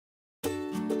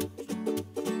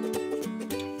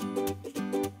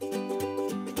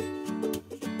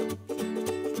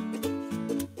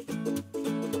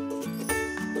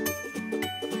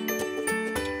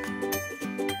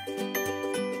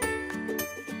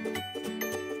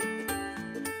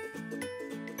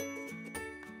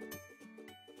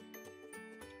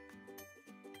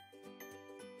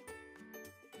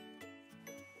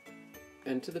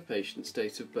Enter the patient's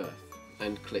date of birth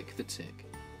and click the tick.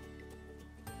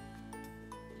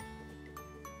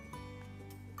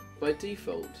 By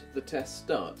default, the test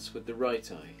starts with the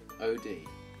right eye, OD,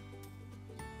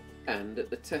 and at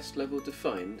the test level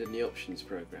defined in the options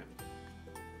program.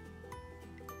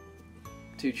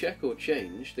 To check or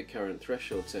change the current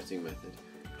threshold setting method,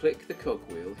 click the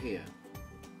cogwheel here.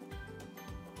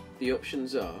 The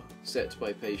options are set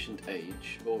by patient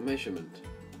age or measurement.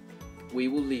 We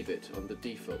will leave it on the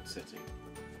default setting.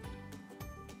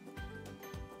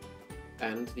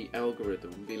 And the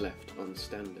algorithm be left on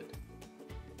standard.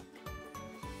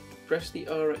 Press the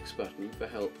RX button for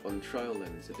help on trial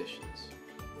lens additions.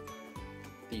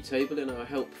 The table in our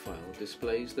help file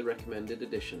displays the recommended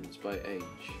additions by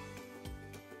age.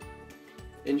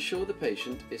 Ensure the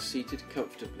patient is seated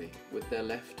comfortably with their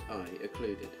left eye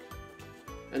occluded,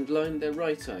 and line their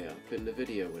right eye up in the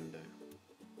video window.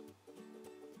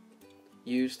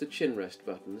 Use the chin rest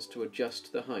buttons to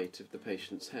adjust the height of the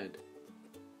patient's head.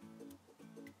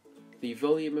 The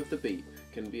volume of the beep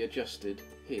can be adjusted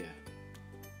here.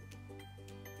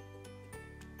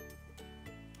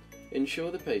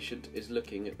 Ensure the patient is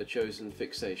looking at the chosen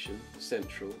fixation,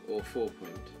 central or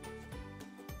 4-point,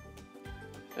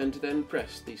 and then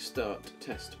press the Start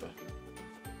Test button.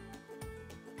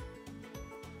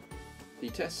 The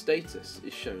test status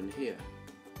is shown here.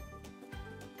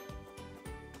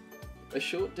 A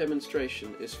short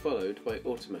demonstration is followed by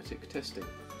automatic testing.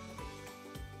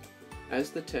 As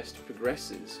the test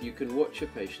progresses, you can watch a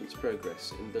patient's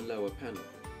progress in the lower panel.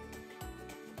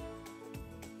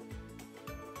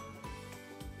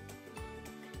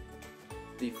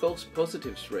 The false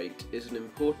positives rate is an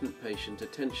important patient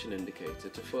attention indicator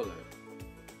to follow.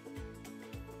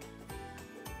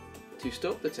 To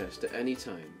stop the test at any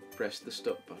time, press the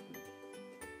stop button.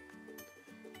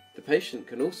 The patient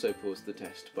can also pause the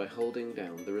test by holding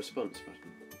down the response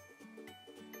button.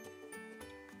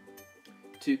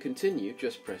 To continue,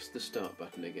 just press the start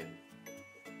button again.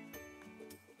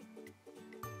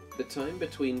 The time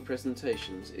between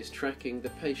presentations is tracking the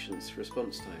patient's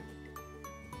response time,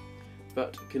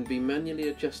 but can be manually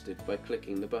adjusted by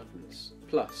clicking the buttons,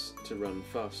 plus to run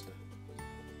faster.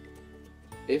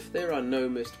 If there are no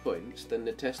missed points, then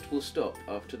the test will stop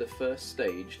after the first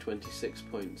stage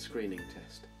 26-point screening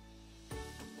test.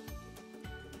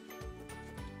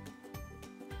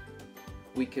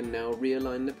 We can now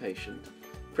realign the patient,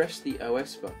 press the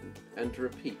OS button and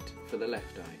repeat for the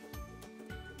left eye.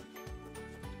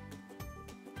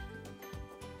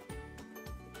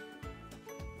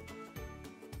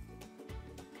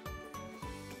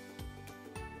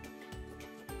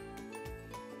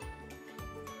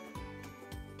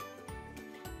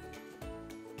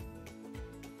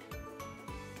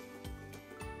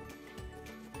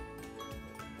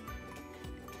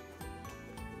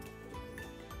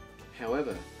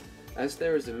 However, as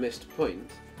there is a missed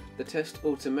point, the test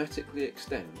automatically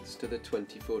extends to the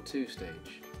 24-2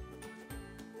 stage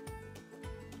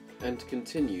and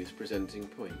continues presenting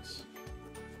points.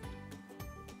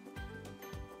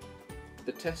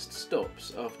 The test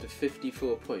stops after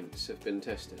 54 points have been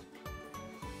tested.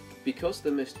 Because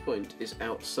the missed point is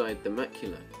outside the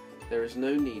macula, there is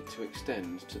no need to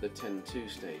extend to the 10-2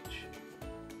 stage.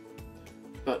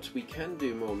 But we can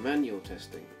do more manual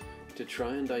testing to try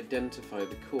and identify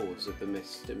the cause of the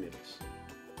missed stimulus.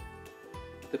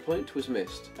 The point was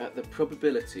missed at the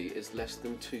probability is less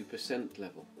than 2%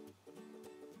 level.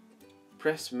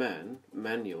 Press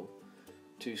manual,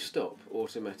 to stop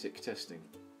automatic testing.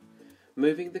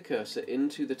 Moving the cursor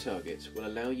into the target will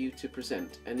allow you to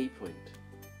present any point.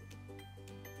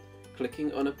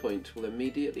 Clicking on a point will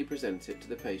immediately present it to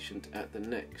the patient at the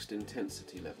next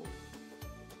intensity level.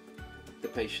 The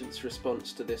patient's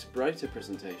response to this brighter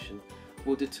presentation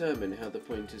will determine how the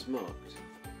point is marked.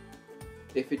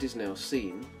 If it is now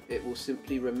seen, it will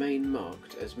simply remain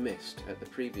marked as missed at the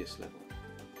previous level.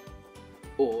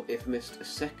 Or if missed a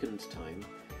second time,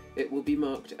 it will be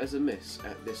marked as a miss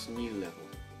at this new level.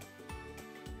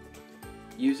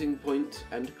 Using point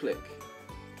and click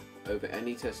over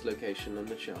any test location on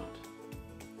the chart,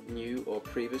 new or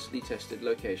previously tested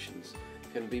locations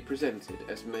can be presented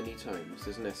as many times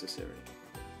as necessary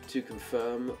to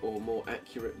confirm or more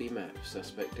accurately map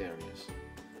suspect areas.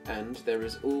 And there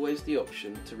is always the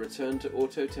option to return to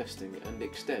auto testing and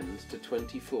extend to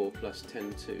 24 plus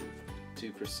 10-2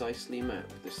 to precisely map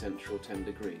the central 10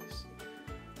 degrees.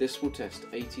 This will test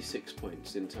 86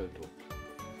 points in total.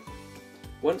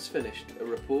 Once finished, a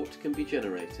report can be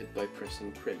generated by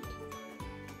pressing print.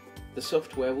 The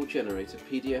software will generate a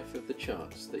PDF of the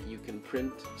charts that you can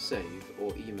print, save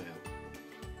or email.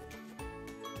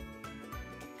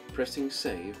 Pressing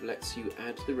Save lets you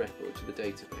add the record to the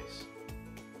database.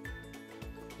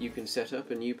 You can set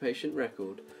up a new patient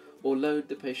record or load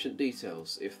the patient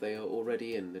details if they are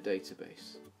already in the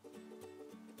database.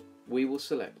 We will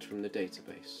select from the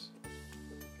database.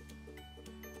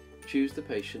 Choose the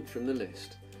patient from the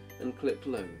list and click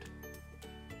Load.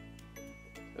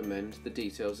 Amend the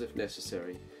details if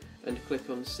necessary and click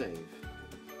on Save.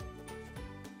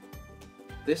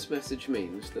 This message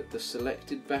means that the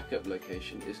selected backup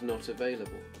location is not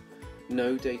available.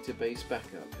 No database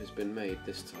backup has been made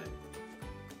this time.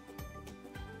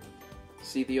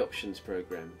 See the Options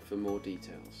program for more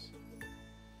details.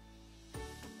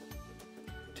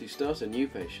 To start a new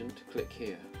patient, click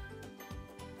here,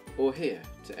 or here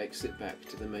to exit back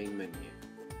to the main menu.